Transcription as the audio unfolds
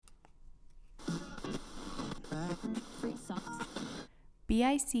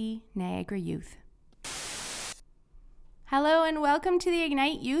BIC Niagara Youth. Hello and welcome to the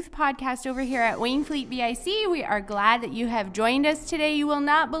Ignite Youth podcast over here at Wainfleet BIC. We are glad that you have joined us today. You will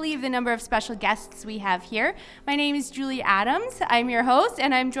not believe the number of special guests we have here. My name is Julie Adams. I'm your host,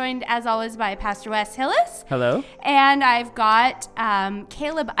 and I'm joined as always by Pastor Wes Hillis. Hello. And I've got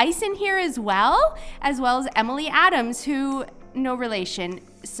Caleb Eisen here as well as Emily Adams, who no relation.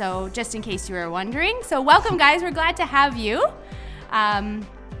 So just in case you were wondering. So welcome, guys. We're glad to have you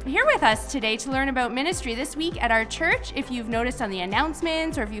here with us today to learn about ministry this week at our church. If you've noticed on the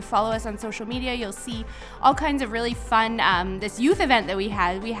announcements or if you follow us on social media, you'll see all kinds of really fun, this youth event that we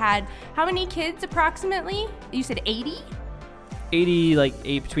had. We had how many kids approximately? You said 80?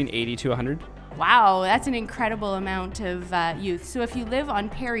 80, between 80 to 100. Wow, that's an incredible amount of youth. So if you live on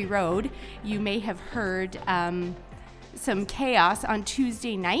Perry Road, you may have heard some chaos on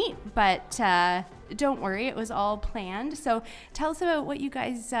Tuesday night, but don't worry, it was all planned. So tell us about what you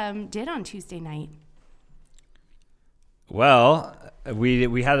guys did on Tuesday night. Well,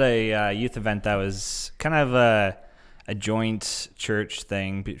 we had a youth event that was kind of a joint church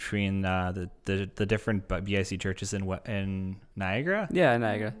thing between the different BIC churches in Niagara. Yeah,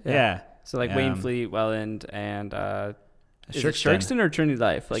 Niagara. Yeah. So Wainfleet, Welland, and is it Shirkston or Trinity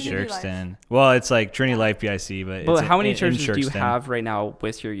Life? Shirkston. Well, it's like Trinity Life BIC, but how many churches do you have right now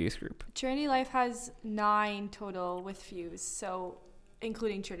with your youth group? Trinity Life has 9 total with Fuse. So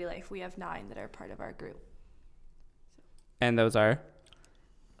including Trinity Life, we have 9 that are part of our group. And those are?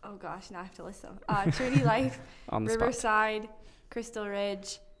 Oh gosh, now I have to list them. Trinity Life, Riverside, Crystal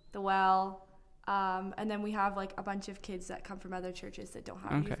Ridge, The Well, and then we have a bunch of kids that come from other churches that don't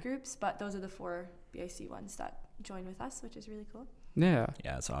have youth groups, but those are the 4 BIC ones that join with us, which is really cool. Yeah,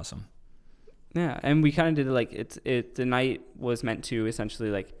 it's awesome. Yeah, and we kind of did the night was meant to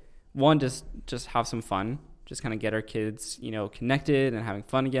essentially one, just have some fun, just kind of get our kids connected and having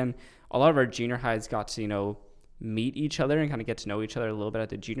fun again. A lot of our junior highs got to meet each other and kind of get to know each other a little bit at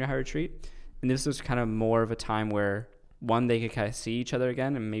the junior high retreat, and this was kind of more of a time where one, they could kind of see each other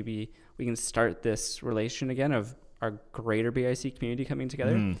again, and maybe we can start this relation again of our greater BIC community coming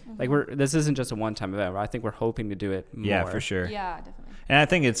together. Mm-hmm. This isn't just a one-time event. I think we're hoping to do it more. Yeah, for sure. Yeah, definitely. And I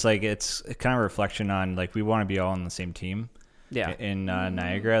think it's kind of a reflection on we want to be all on the same team. Yeah. In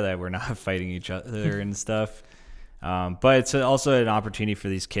Niagara, that we're not fighting each other and stuff. But it's also an opportunity for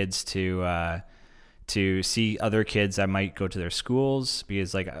these kids to see other kids that might go to their schools,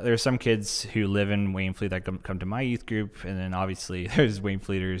 because there's some kids who live in Wainfleet that come to my youth group, and then obviously there's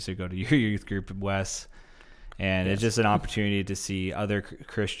Wainfleeters who go to your youth group, Wes. And It's just an opportunity to see other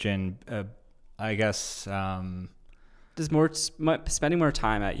Christian, just spending more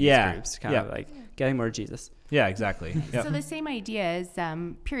time at youth groups, kind of getting more Jesus. Yeah, exactly. Yep. So the same idea is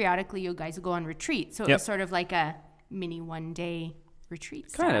periodically you guys will go on retreat. So it was sort of like a mini one-day retreat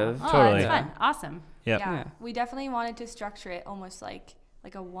style. Kind of. Totally. That's fun. Awesome. Yep. Yeah, we definitely wanted to structure it almost like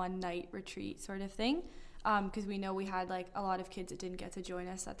a one-night retreat sort of thing. Because we know we had a lot of kids that didn't get to join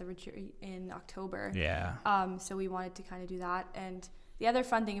us at the retreat in October. Yeah. So we wanted to kind of do that. And the other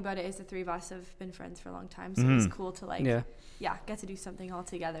fun thing about it is the 3 of us have been friends for a long time. So it was cool to get to do something all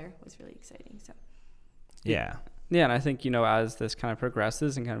together. It was really exciting. So. Yeah. Yeah. And I think, as this kind of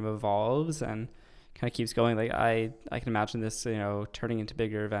progresses and kind of evolves and kind of keeps going, I can imagine this, turning into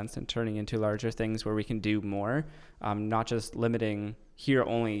bigger events and turning into larger things where we can do more, not just limiting here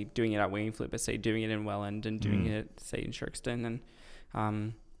only doing it at Wainfleet, but say doing it in Welland and doing it, say, in Shirkston,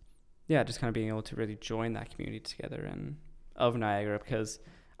 and just kind of being able to really join that community together and of Niagara, because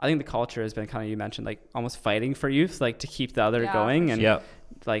I think the culture has been kind of, you mentioned, almost fighting for youth, to keep the other going, and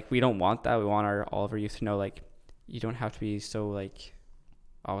we don't want that. We want all of our youth to know, you don't have to be so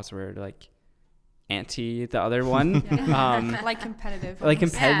what's the word, anti the other one. Competitive.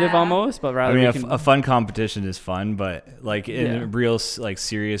 Competitive almost, but rather a fun competition is fun, but in real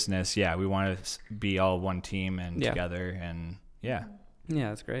seriousness, we want to be all one team and together, and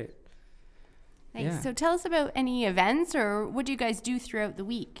that's great. Nice. Yeah. So tell us about any events, or what do you guys do throughout the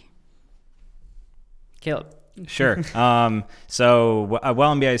week? Caleb. Sure. So at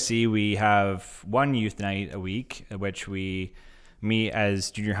Welland BIC, we have one youth night a week, which we meet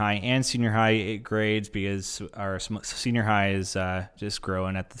as junior high and senior high grades, because our senior high is just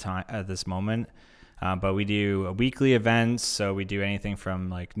growing at this moment. But we do weekly events, so we do anything from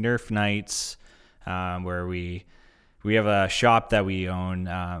Nerf nights, where we have a shop that we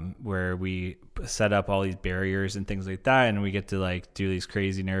own, where we set up all these barriers and things like that, and we get to do these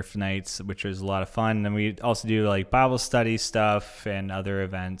crazy Nerf nights, which is a lot of fun. And we also do Bible study stuff and other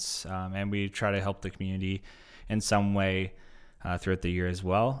events, and we try to help the community in some way. throughout the year as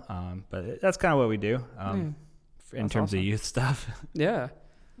well. But that's kind of what we do in terms of youth stuff. Yeah.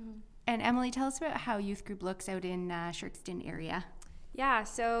 And Emily, tell us about how youth group looks out in Shirkston area. Yeah,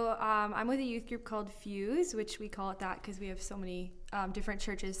 so I'm with a youth group called Fuse, which we call it that because we have so many different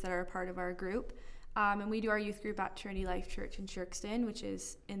churches that are a part of our group. And we do our youth group at Trinity Life Church in Shirkston, which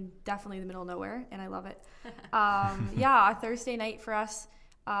is in definitely the middle of nowhere, and I love it. A Thursday night for us,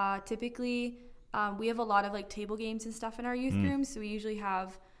 typically we have a lot of like table games and stuff in our youth rooms, so we usually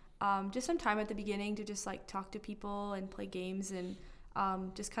have just some time at the beginning to just like talk to people and play games and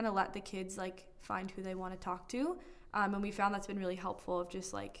just kind of let the kids like find who they want to talk to. And we found that's been really helpful of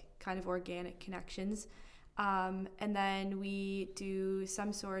just like kind of organic connections. And then we do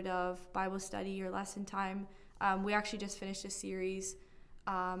some sort of Bible study or lesson time. We actually just finished a series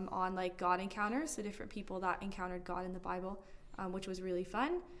on like God encounters, so different people that encountered God in the Bible, which was really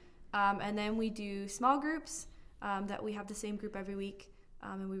fun. And then we do small groups that we have the same group every week.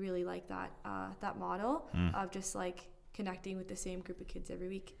 And we really like that model of just like connecting with the same group of kids every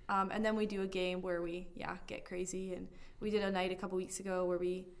week. And then we do a game where we get crazy, and we did a night a couple weeks ago where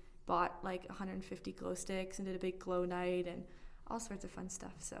we bought like 150 glow sticks and did a big glow night and all sorts of fun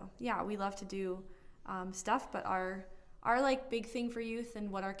stuff. So yeah, we love to do stuff, but our like big thing for youth and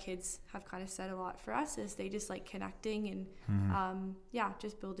what our kids have kind of said a lot for us is they just like connecting and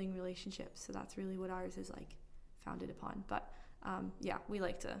just building relationships. So that's really what ours is like founded upon. But we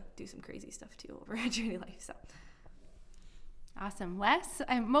like to do some crazy stuff too over at Trinity Life. So awesome. Wes,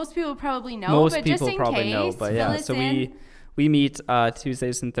 most people probably know, but just in case, so we meet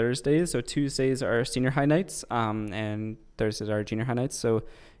Tuesdays and Thursdays. So Tuesdays are senior high nights, and Thursdays are junior high nights. So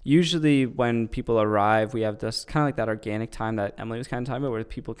usually when people arrive, we have this kind of like that organic time that Emily was kind of talking about, where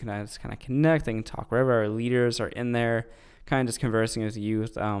people can just kind of connect, they can talk wherever. Our leaders are in there, kind of just conversing as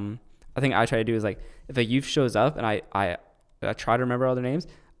youth. I think I try to do is like, if a youth shows up and I try to remember all their names,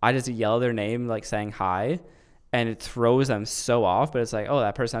 I just yell their name, like saying hi. And it throws them so off, but it's like, oh,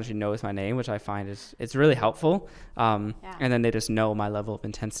 that person actually knows my name, which I find it's really helpful. And then they just know my level of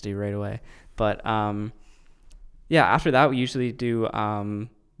intensity right away. But after that, we usually do,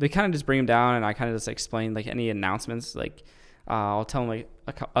 they kind of just bring them down, and I kind of just explain like any announcements. Like I'll tell them like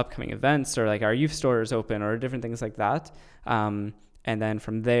upcoming events, or like our youth store is open, or different things like that. And then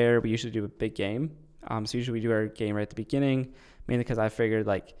from there, we usually do a big game. So usually we do our game right at the beginning, mainly because I figured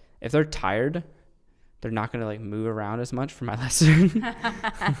like if they're tired, they're not going to like move around as much for my lesson.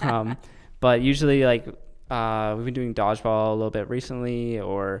 But usually like we've been doing dodgeball a little bit recently,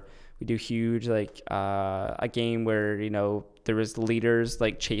 or we do huge like a game where, you know, there was leaders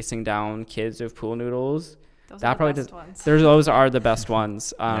like chasing down kids with pool noodles. Those are the best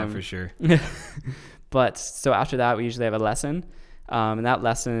ones. Yeah, for sure. But so after that, we usually have a lesson. And that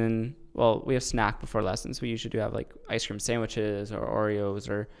lesson, well, we have snack before lessons. We usually do have like ice cream sandwiches or Oreos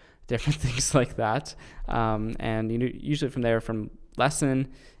or different things like that. And usually from there, from lesson,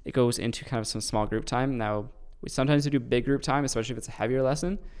 it goes into kind of some small group time. Now, sometimes we do big group time, especially if it's a heavier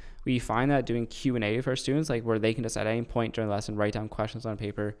lesson. We find that doing Q&A for our students, like where they can just at any point during the lesson write down questions on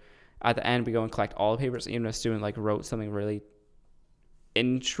paper. At the end, we go and collect all the papers. Even if a student like wrote something really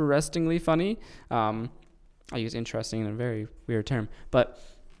interestingly funny. I use interesting in a very weird term, but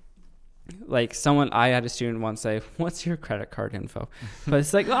like I had a student once say, "What's your credit card info?" But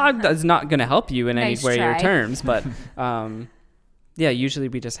it's like, that's not going to help you in any way or terms. But usually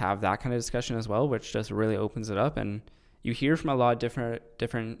we just have that kind of discussion as well, which just really opens it up, and you hear from a lot of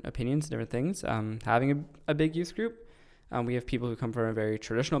different opinions, different things. Having a big youth group, we have people who come from a very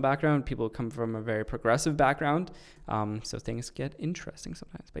traditional background, people who come from a very progressive background, so things get interesting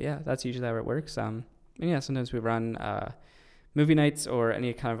sometimes. But yeah, that's usually how it works. And yeah, sometimes we run movie nights or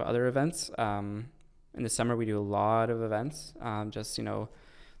any kind of other events. In the summer, we do a lot of events.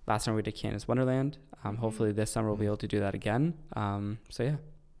 Last summer we did Canada's Wonderland. Hopefully this summer we'll be able to do that again. So yeah.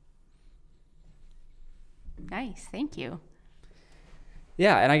 Nice, thank you.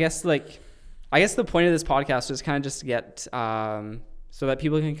 Yeah, and I guess the point of this podcast is kind of just to get so that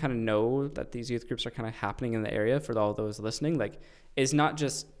people can kind of know that these youth groups are kind of happening in the area for all those listening. Like, it's not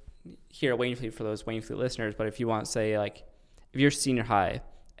just here at Waynfleet for those Waynfleet listeners, but if you want, say, like, if you're senior high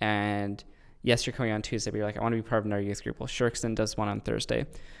and yes, you're coming on Tuesday, but you're like, I want to be part of another youth group. Well, Shirkston does one on Thursday.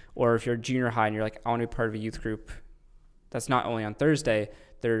 Or if you're junior high and you're like, I want to be part of a youth group that's not only on Thursday,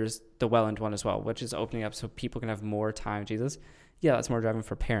 there's the Welland one as well, which is opening up so people can have more time with Jesus. Yeah, that's more driving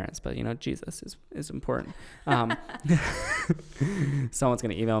for parents, but Jesus is important. Someone's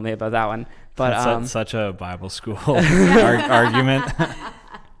going to email me about that one. But that's such a Bible school argument.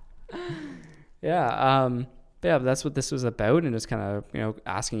 Yeah. But that's what this was about, and just kind of,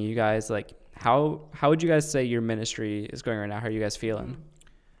 asking you guys, like, How would you guys say your ministry is going right now? How are you guys feeling?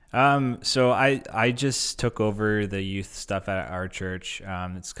 So I just took over the youth stuff at our church.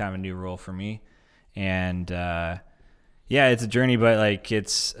 It's kind of a new role for me, and yeah, it's a journey, but like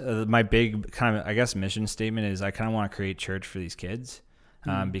it's my big kind of, I guess, mission statement is I kind of want to create church for these kids,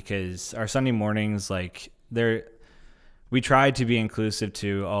 because our Sunday mornings, like we try to be inclusive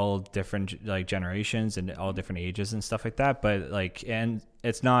to all different like generations and all different ages and stuff like that, but like, and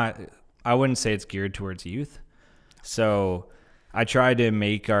it's not, I wouldn't say it's geared towards youth. So I try to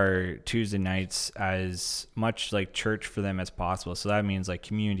make our Tuesday nights as much like church for them as possible. So that means like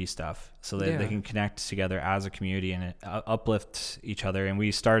community stuff, so that they can connect together as a community and uplift each other. And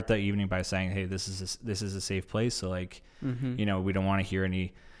we start the evening by saying, hey, this is a safe place. So like, you know, we don't want to hear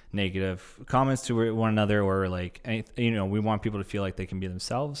any negative comments to one another, or like, you know, we want people to feel like they can be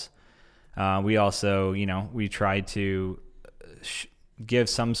themselves. We also, you know, we try to give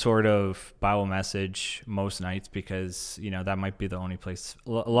some sort of Bible message most nights, because, you know, that might be the only place a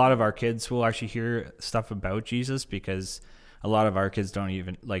lot of our kids will actually hear stuff about Jesus, because a lot of our kids don't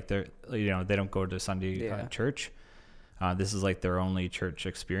even like they don't go to Sunday church. This is like their only church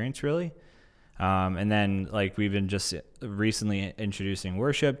experience, really. And then like we've been just recently introducing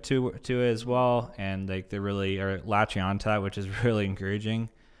worship to it as well, and like they really are latching onto that, which is really encouraging.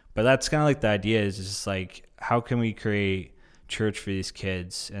 But that's kind of like the idea, is just like, how can we create church for these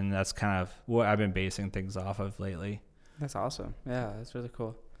kids? And that's kind of what I've been basing things off of lately. That's awesome. Yeah, that's really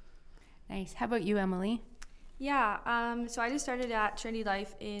cool. Nice. How about you, Emily? Yeah, so I just started at Trinity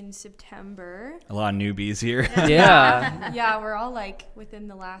Life in September. A lot of newbies here. Yeah. Yeah, we're all like within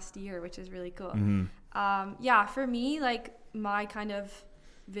the last year, which is really cool. Yeah, for me, like my kind of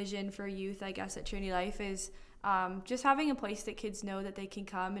vision for youth, I guess, at Trinity Life is just having a place that kids know that they can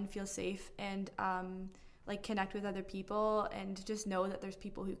come and feel safe and like connect with other people, and just know that there's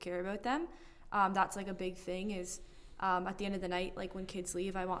people who care about them. That's like a big thing, is at the end of the night, like when kids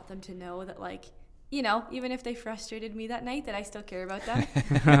leave, I want them to know that, like, you know, even if they frustrated me that night, that I still care about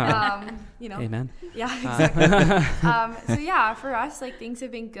them. You know. Amen. Yeah, exactly. So yeah, for us, like things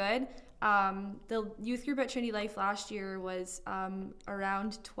have been good. The youth group at Trinity Life last year was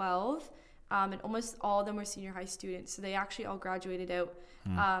around 12, and almost all of them were senior high students. So they actually all graduated out.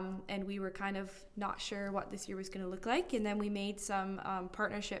 And we were kind of not sure what this year was going to look like. And then we made some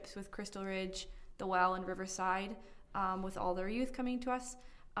partnerships with Crystal Ridge, the Well, and Riverside, with all their youth coming to us.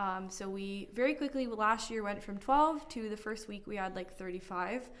 So we very quickly last year went from 12 to the first week we had like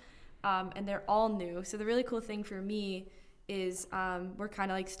 35, and they're all new. So the really cool thing for me is we're kind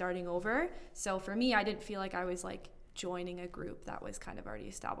of like starting over. So for me, I didn't feel like I was like joining a group that was kind of already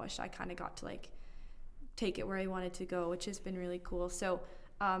established. I kind of got to like take it where I wanted to go, which has been really cool. So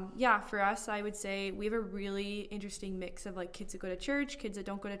yeah, for us, I would say we have a really interesting mix of like kids that go to church, kids that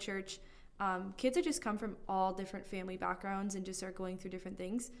don't go to church, kids that just come from all different family backgrounds and just are going through different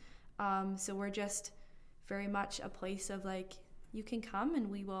things. So we're just very much a place of like, you can come and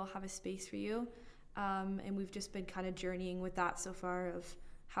we will have a space for you. And we've just been kind of journeying with that so far, of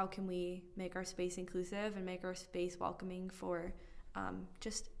how can we make our space inclusive and make our space welcoming for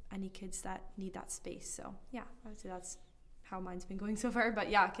just any kids that need that space. So yeah, I would say that's how mine's been going so far. But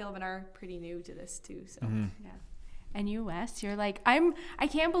yeah, Caleb and I are pretty new to this too. So yeah. And you, Wes, you're like, I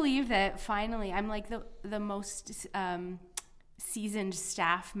can't believe that finally I'm like the most seasoned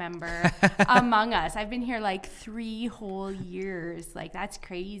staff member among us. I've been here like 3 whole years. Like, that's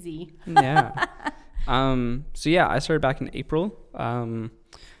crazy. Yeah. So yeah, I started back in April. So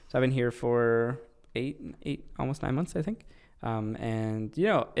I've been here for eight, almost 9 months, I think. And you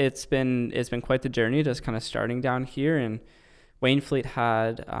know, it's been quite the journey, just kind of starting down here. And Waynfleet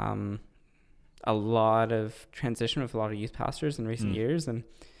had a lot of transition with a lot of youth pastors in recent years. And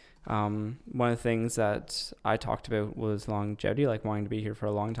one of the things that I talked about was longevity, like wanting to be here for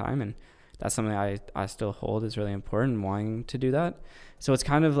a long time. And that's something I still hold is really important, wanting to do that. So it's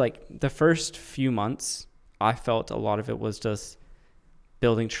kind of like the first few months, I felt a lot of it was just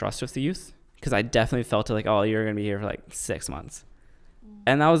building trust with the youth, because I definitely felt it like, oh, you're going to be here for like 6 months.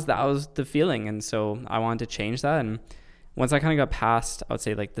 And that was the feeling. And so I wanted to change that. And once I kind of got past, I would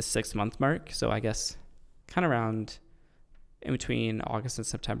say like the 6 month mark, so I guess kind of around in between August and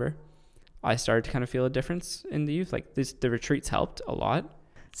September, I started to kind of feel a difference in the youth. Like the retreats helped a lot,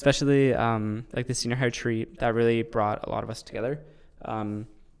 especially like the senior high retreat that really brought a lot of us together. And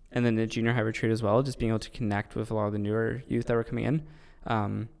then the junior high retreat as well, just being able to connect with a lot of the newer youth that were coming in.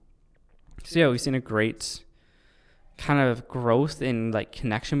 So yeah, we've seen a great kind of growth in like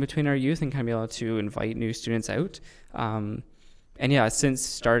connection between our youth and kind of be able to invite new students out. And yeah, since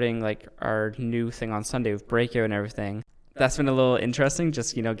starting like our new thing on Sunday with breakout and everything, that's been a little interesting,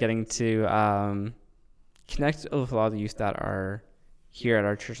 just, getting to connect with a lot of the youth that are here at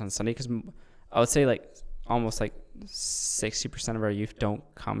our church on Sunday, because I would say like almost like 60% of our youth don't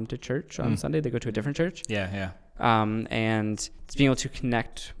come to church on Sunday. They go to a different church. Yeah. And it's being able to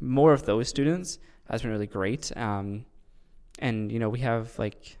connect more of those students has been really great. And, we have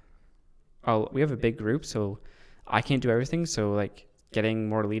we have a big group, so I can't do everything. So like getting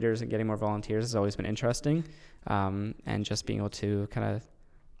more leaders and getting more volunteers has always been interesting. And just being able to kind of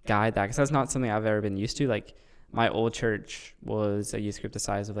guide that, because that's not something I've ever been used to. Like my old church was a youth group the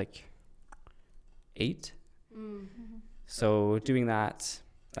size of like 8. So doing that,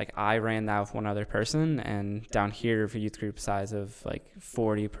 like I ran that with one other person, and down here for youth group size of like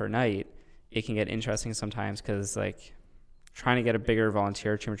 40 per night, it can get interesting sometimes, because like trying to get a bigger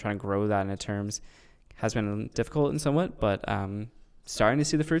volunteer team, trying to grow that in terms has been difficult in somewhat, but starting to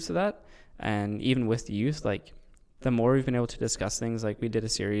see the fruits of that. And even with the youth, like the more we've been able to discuss things, like we did a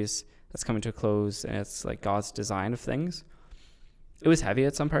series that's coming to a close, and it's like God's design of things. It was heavy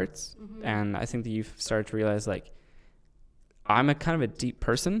at some parts, and I think the youth started to realize like I'm a kind of a deep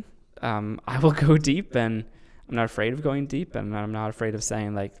person. I will go deep, and I'm not afraid of going deep, and I'm not afraid of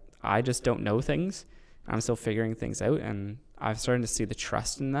saying like I just don't know things. I'm still figuring things out, and I've started to see the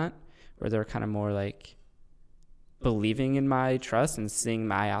trust in that, where they're kind of more like believing in my trust and seeing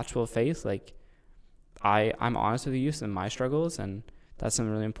my actual faith. Like I'm honest with the youth and my struggles, and that's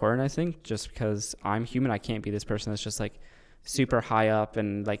something really important, I think, just because I'm human. I can't be this person that's just like super high up,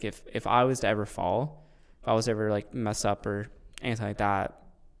 and like if I was to ever fall, if I was to ever like mess up or anything like that,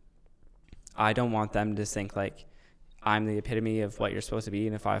 I don't want them to think like I'm the epitome of what you're supposed to be,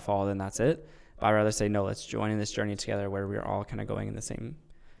 and if I fall, then that's it. But I'd rather say, no, let's join in this journey together, where we're all kind of going in the same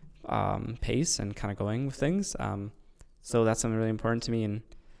pace and kind of going with things. So that's something really important to me. And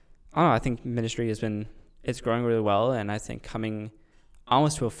I don't know, I think ministry it's growing really well, and I think coming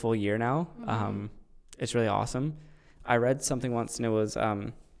almost to a full year now, it's really awesome. I read something once, and it was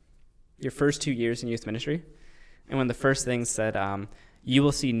your first 2 years in youth ministry, and when the first thing said you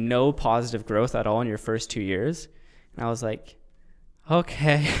will see no positive growth at all in your first 2 years, and I was like,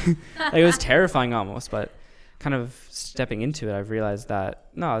 okay. Like, it was terrifying almost, but kind of stepping into it, I've realized that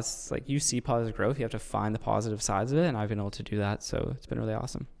no, it's like you see positive growth, you have to find the positive sides of it, and I've been able to do that, so it's been really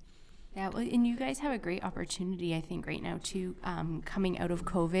awesome. Yeah, well, and you guys have a great opportunity, I think, right now too, coming out of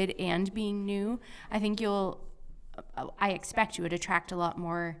COVID and being new. I think I expect you would attract a lot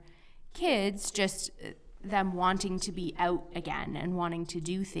more kids, just them wanting to be out again and wanting to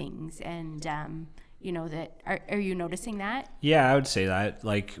do things. And, that are you noticing that? Yeah, I would say that.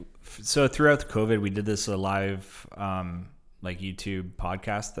 Like, so throughout the COVID, we did this live, YouTube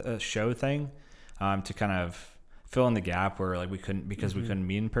podcast show thing to kind of fill in the gap where like we couldn't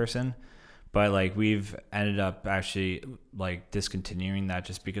meet in person. But like we've ended up actually like discontinuing that,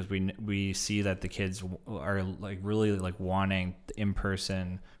 just because we see that the kids are like really like wanting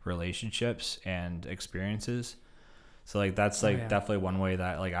in-person relationships and experiences. So like that's like definitely one way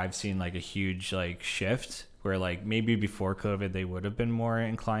that like I've seen like a huge like shift, where like maybe before COVID they would have been more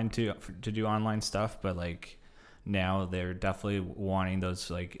inclined to do online stuff, but like now they're definitely wanting those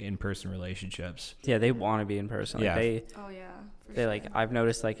like in-person relationships. Yeah, they want to be in person. Like, yeah. Like I've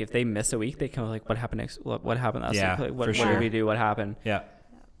noticed like if they miss a week, they come like, what happened next? What happened last week? Like, what did we do? What happened? Yeah.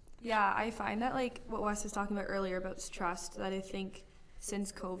 Yeah, I find that like what Wes was talking about earlier about this trust, that I think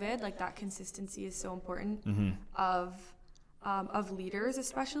since COVID, like that consistency is so important of leaders,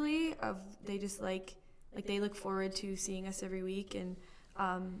 especially they just like they look forward to seeing us every week, and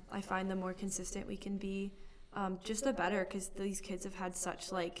I find the more consistent we can be, just the better, because these kids have had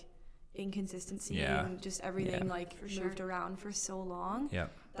such like inconsistency and just everything moved around for so long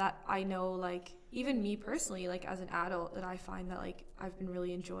that I know, like even me personally, like as an adult, that I find that like I've been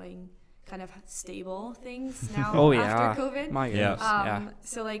really enjoying kind of stable things now after COVID. My goodness.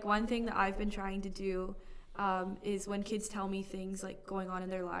 So like one thing that I've been trying to do is when kids tell me things like going on in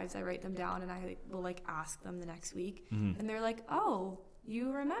their lives, I write them down, and I will like ask them the next week, and they're like, oh,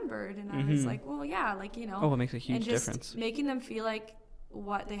 you remembered. And I was like, well, yeah, like, it makes a huge difference. Making them feel like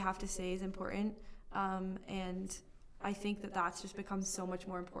what they have to say is important, and I think that that's just become so much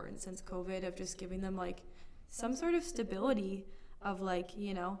more important since COVID, of just giving them like some sort of stability of like,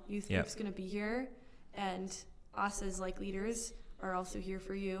 youth group's gonna be here, and us as like leaders are also here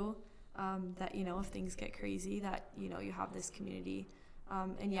for you, that if things get crazy, that you have this community,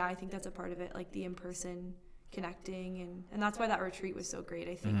 and I think that's a part of it, like the in-person connecting, and that's why that retreat was so great,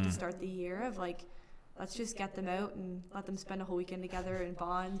 I think, to start the year, of like, let's just get them out and let them spend a whole weekend together and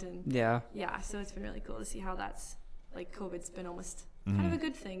bond. And so it's been really cool to see how that's like COVID's been almost kind of a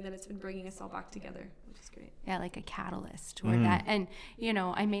good thing that it's been bringing us all back together, which is great. Yeah, like a catalyst toward that. And, you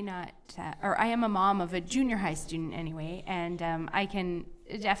know, I may not, or I am a mom of a junior high student anyway, and I can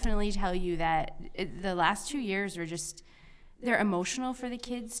definitely tell you that the last 2 years are just, they're emotional for the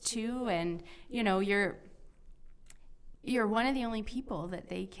kids too. And, you know, you're one of the only people that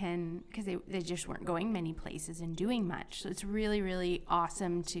they can, because they just weren't going many places and doing much. So it's really, really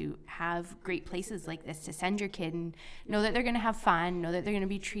awesome to have great places like this to send your kid and know that they're going to have fun, know that they're going to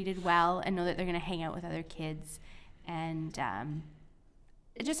be treated well, and know that they're going to hang out with other kids. And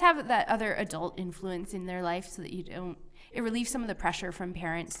just have that other adult influence in their life so that it relieves some of the pressure from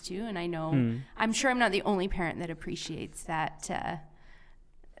parents too. And I know, I'm sure I'm not the only parent that appreciates that,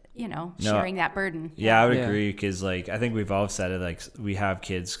 sharing that burden. Yeah, I would agree, because like I think we've all said it, like we have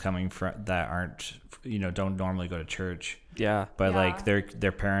kids coming from that aren't, don't normally go to church. Yeah. But like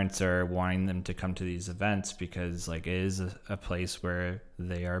their parents are wanting them to come to these events because like it is a place where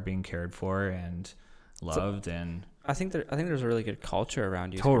they are being cared for and loved. And I think there's a really good culture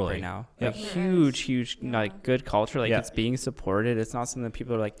around youth totally group right now. Yep. Like huge like good culture. Like it's being supported. It's not something that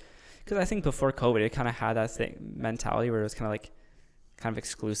people are like, because I think before COVID it kind of had that mentality where it was kind of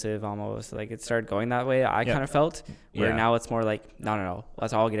exclusive almost. Like it started going that way. I kind of felt where now it's more like, no,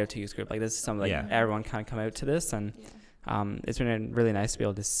 let's all get out to youth group. Like this is something like everyone kind of come out to this. And it's been really nice to be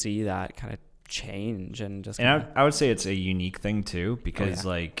able to see that kind of change and just. And I would say it's a unique thing too, because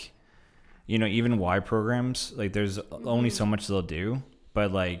like, even Y programs, like there's only so much they'll do,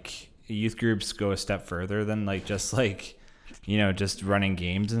 but like youth groups go a step further than like just like, just running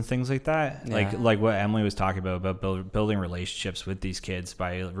games and things like that. Yeah. Like what Emily was talking about building relationships with these kids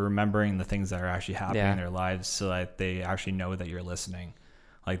by remembering the things that are actually happening in their lives so that they actually know that you're listening.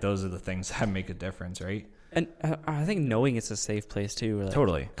 Like those are the things that make a difference, right? And I think knowing it's a safe place too. Like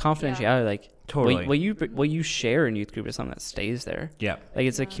totally. Confidentiality, like totally. What you share in youth group is something that stays there. Yeah. Like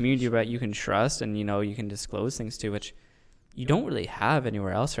it's a community that you can trust and, you can disclose things to, which you don't really have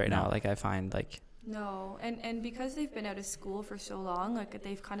anywhere else right now. Like I find like. No, and because they've been out of school for so long, like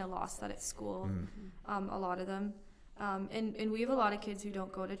they've kind of lost that at school, a lot of them. And we have a lot of kids who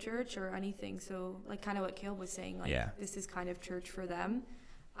don't go to church or anything. So like kind of what Caleb was saying, like this is kind of church for them.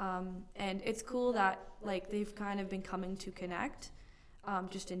 And it's cool that like they've kind of been coming to connect,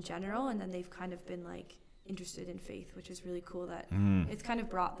 just in general. And then they've kind of been like interested in faith, which is really cool that it's kind of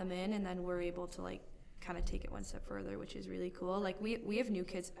brought them in, and then we're able to like kind of take it one step further, which is really cool. Like we have new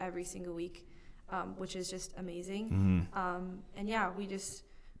kids every single week. Which is just amazing. And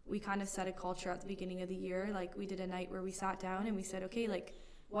we kind of set a culture at the beginning of the year. Like we did a night where we sat down and we said, okay, like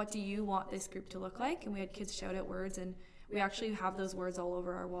what do you want this group to look like? And we had kids shout out words, and we actually have those words all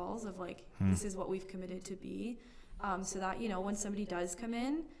over our walls of like, this is what we've committed to be. So that, when somebody does come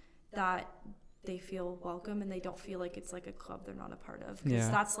in, that they feel welcome and they don't feel like it's like a club they're not a part of. Because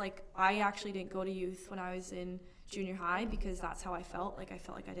that's like, I actually didn't go to youth when I was in junior high because that's how I felt. Like I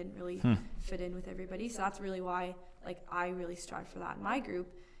felt like I didn't really fit in with everybody. So that's really why like I really strive for that in my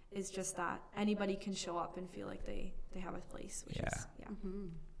group, is just that anybody can show up and feel like they have a place, which is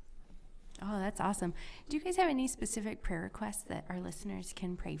Oh, that's awesome. Do you guys have any specific prayer requests that our listeners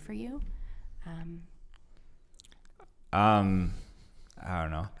can pray for you? I don't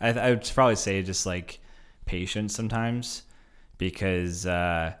know. I would probably say just like patience sometimes, because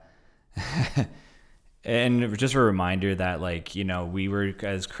and just a reminder that like, we were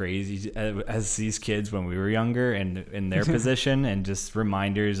as crazy as these kids when we were younger and in their position, and just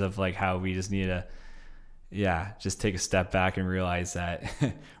reminders of like how we just need to just take a step back and realize that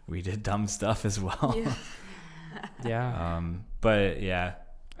we did dumb stuff as well. But I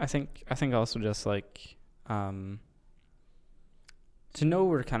think also just like to know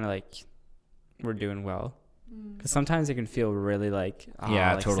we're kind of like we're doing well, because sometimes it can feel really like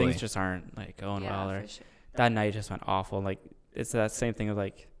totally. Things just aren't like going well, or that night just went awful. Like it's that same thing of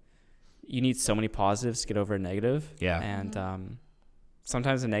like you need so many positives to get over a negative, and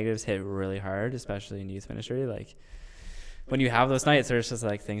sometimes the negatives hit really hard, especially in youth ministry. Like when you have those nights, there's just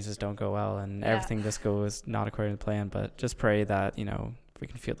like things just don't go well and everything just goes not according to plan. But just pray that we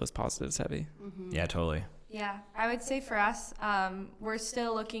can feel those positives heavy. Yeah, totally. Yeah, I would say for us, we're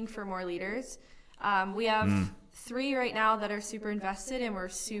still looking for more leaders. We have 3 right now that are super invested, and we're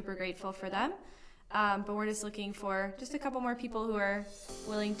super grateful for them. But we're just looking for just a couple more people who are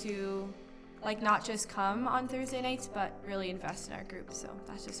willing to like not just come on Thursday nights, but really invest in our group. So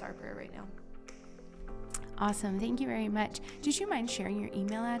that's just our prayer right now. Awesome. Thank you very much. Did you mind sharing your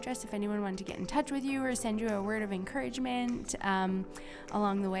email address if anyone wanted to get in touch with you or send you a word of encouragement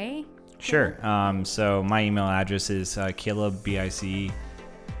along the way? Sure. So my email address is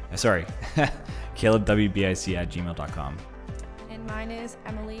calebwbic@gmail.com. And Mine is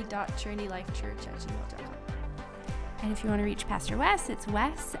emily.trinitylifechurch@gmail.com. And if you want to reach Pastor Wes, it's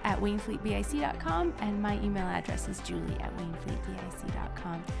wes@waynefleetbic.com, and my email address is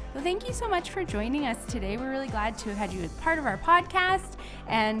julie@waynefleetbic.com. Well, thank you so much for joining us today. We're really glad to have had you as part of our podcast,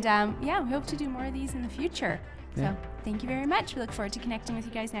 and we hope to do more of these in the future. Yeah. So thank you very much. We look forward to connecting with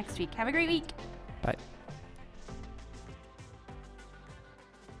you guys next week. Have a great week. Bye.